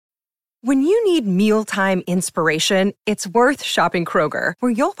When you need mealtime inspiration, it's worth shopping Kroger,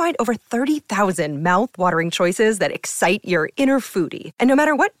 where you'll find over 30,000 mouth-watering choices that excite your inner foodie. And no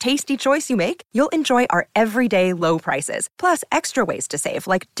matter what tasty choice you make, you'll enjoy our everyday low prices, plus extra ways to save,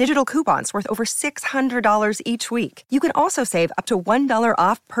 like digital coupons worth over $600 each week. You can also save up to $1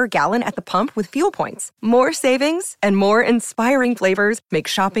 off per gallon at the pump with fuel points. More savings and more inspiring flavors make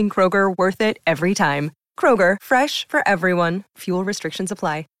shopping Kroger worth it every time. Kroger, fresh for everyone. Fuel restrictions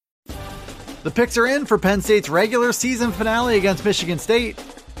apply. The picks are in for Penn State's regular season finale against Michigan State.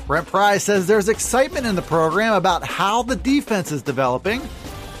 Brent Pry says there's excitement in the program about how the defense is developing.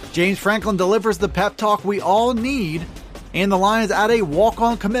 James Franklin delivers the pep talk we all need, and the Lions add a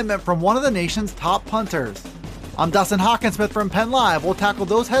walk-on commitment from one of the nation's top punters. I'm Dustin Hockensmith from Penn Live. We'll tackle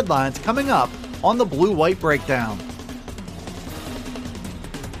those headlines coming up on the Blue White Breakdown.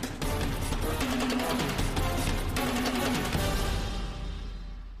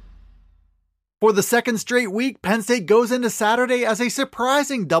 For the second straight week, Penn State goes into Saturday as a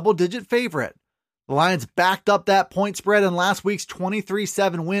surprising double-digit favorite. The Lions backed up that point spread in last week's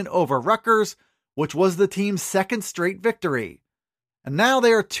 23-7 win over Rutgers, which was the team's second straight victory. And now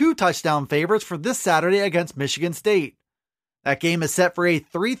they are 2 touchdown favorites for this Saturday against Michigan State. That game is set for a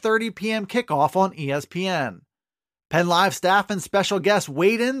 3:30 p.m. kickoff on ESPN. Penn Live staff and special guests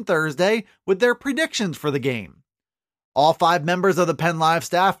weighed in Thursday with their predictions for the game. All 5 members of the Penn Live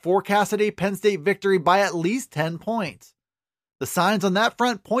staff forecasted a Penn State victory by at least 10 points. The signs on that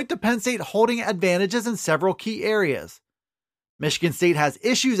front point to Penn State holding advantages in several key areas. Michigan State has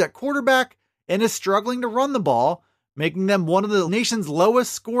issues at quarterback and is struggling to run the ball, making them one of the nation's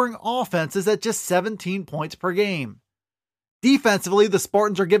lowest scoring offenses at just 17 points per game. Defensively, the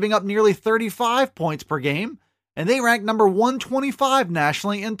Spartans are giving up nearly 35 points per game, and they rank number 125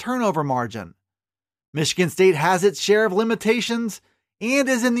 nationally in turnover margin. Michigan State has its share of limitations and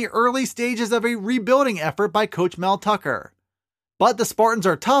is in the early stages of a rebuilding effort by Coach Mel Tucker. But the Spartans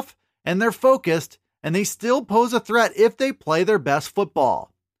are tough and they're focused, and they still pose a threat if they play their best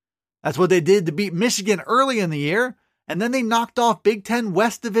football. That's what they did to beat Michigan early in the year, and then they knocked off Big Ten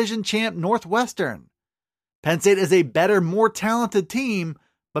West Division champ Northwestern. Penn State is a better, more talented team,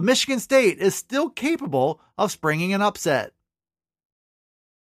 but Michigan State is still capable of springing an upset.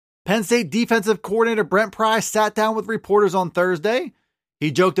 Penn State defensive coordinator Brent Pry sat down with reporters on Thursday. He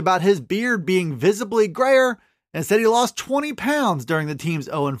joked about his beard being visibly grayer and said he lost 20 pounds during the team's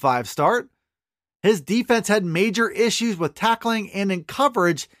 0-5 start. His defense had major issues with tackling and in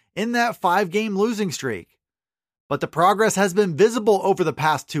coverage in that 5-game losing streak. But the progress has been visible over the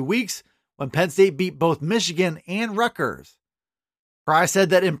past 2 weeks when Penn State beat both Michigan and Rutgers. Pry said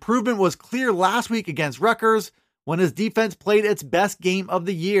that improvement was clear last week against Rutgers when his defense played its best game of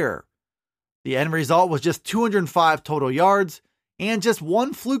the year. The end result was just 205 total yards and just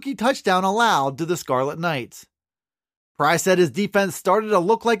 1 fluky touchdown allowed to the Scarlet Knights. Pry said his defense started to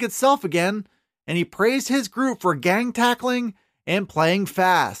look like itself again, and he praised his group for gang tackling and playing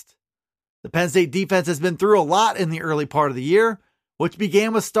fast. The Penn State defense has been through a lot in the early part of the year, which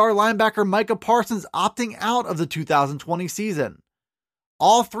began with star linebacker Micah Parsons opting out of the 2020 season.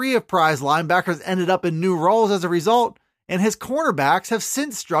 All 3 of Pry's linebackers ended up in new roles as a result, and his cornerbacks have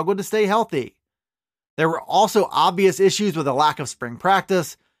since struggled to stay healthy. There were also obvious issues with a lack of spring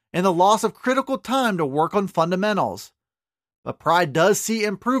practice and the loss of critical time to work on fundamentals. But Pry does see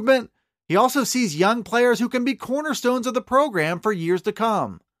improvement. He also sees young players who can be cornerstones of the program for years to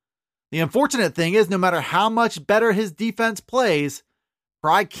come. The unfortunate thing is, no matter how much better his defense plays,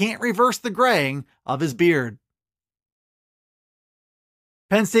 Pry can't reverse the graying of his beard.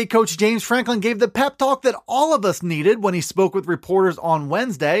 Penn State coach James Franklin gave the pep talk that all of us needed when he spoke with reporters on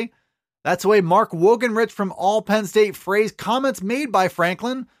Wednesday. That's the way Mark Wogenrich from All Penn State phrased comments made by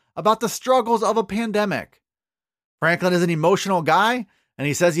Franklin about the struggles of a pandemic. Franklin is an emotional guy, and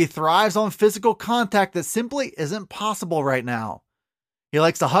he says he thrives on physical contact that simply isn't possible right now. He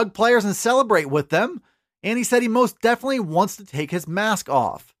likes to hug players and celebrate with them, and he said he most definitely wants to take his mask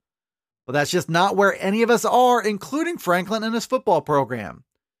off. But that's just not where any of us are, including Franklin and his football program.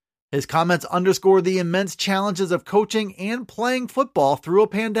 His comments underscore the immense challenges of coaching and playing football through a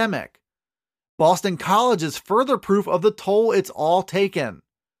pandemic. Boston College is further proof of the toll it's all taken.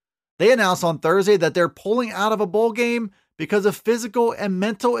 They announced on Thursday that they're pulling out of a bowl game because of physical and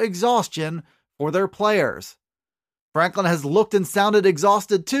mental exhaustion for their players. Franklin has looked and sounded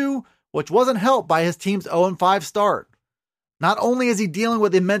exhausted too, which wasn't helped by his team's 0-5 start. Not only is he dealing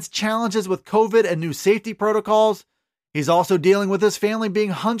with immense challenges with COVID and new safety protocols, he's also dealing with his family being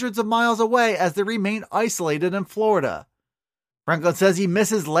hundreds of miles away as they remain isolated in Florida. Franklin says he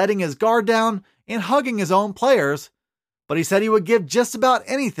misses letting his guard down and hugging his own players, but he said he would give just about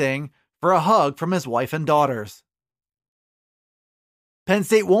anything for a hug from his wife and daughters. Penn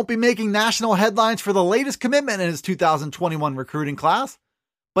State won't be making national headlines for the latest commitment in its 2021 recruiting class,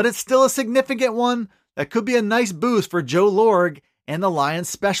 but it's still a significant one that could be a nice boost for Joe Lorig and the Lions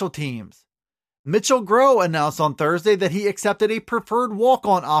special teams. Mitchell Groh announced on Thursday that he accepted a preferred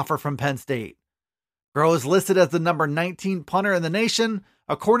walk-on offer from Penn State. Groh is listed as the number 19 punter in the nation,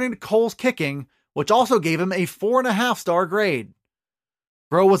 according to Cole's Kicking, which also gave him a 4.5-star grade.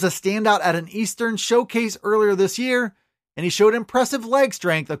 Groh was a standout at an Eastern showcase earlier this year, and he showed impressive leg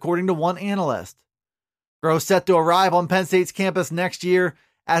strength, according to one analyst. Groh set to arrive on Penn State's campus next year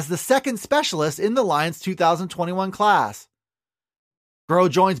as the second specialist in the Lions' 2021 class. Groh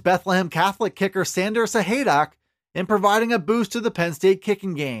joins Bethlehem Catholic kicker Sander Sahaydak in providing a boost to the Penn State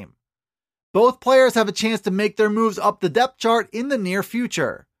kicking game. Both players have a chance to make their moves up the depth chart in the near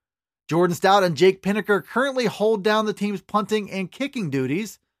future. Jordan Stout and Jake Pinnaker currently hold down the team's punting and kicking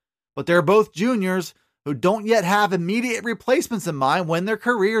duties, but they're both juniors who don't yet have immediate replacements in mind when their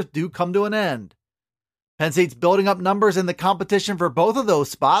careers do come to an end. Penn State's building up numbers in the competition for both of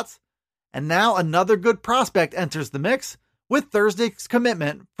those spots, and now another good prospect enters the mix with Thursday's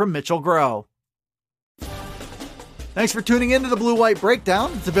commitment from Mitchell Groh. Thanks for tuning in to the Blue White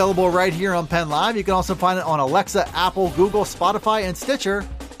Breakdown. It's available right here on Penn Live. You can also find it on Alexa, Apple, Google, Spotify, and Stitcher.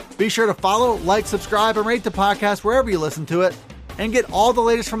 Be sure to follow, like, subscribe, and rate the podcast wherever you listen to it, and get all the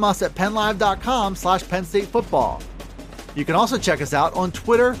latest from us at PennLive.com/Penn State Football. You can also check us out on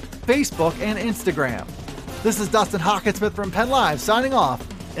Twitter, Facebook, and Instagram. This is Dustin Hockensmith from Penn Live signing off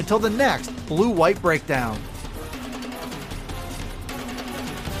until the next Blue White Breakdown.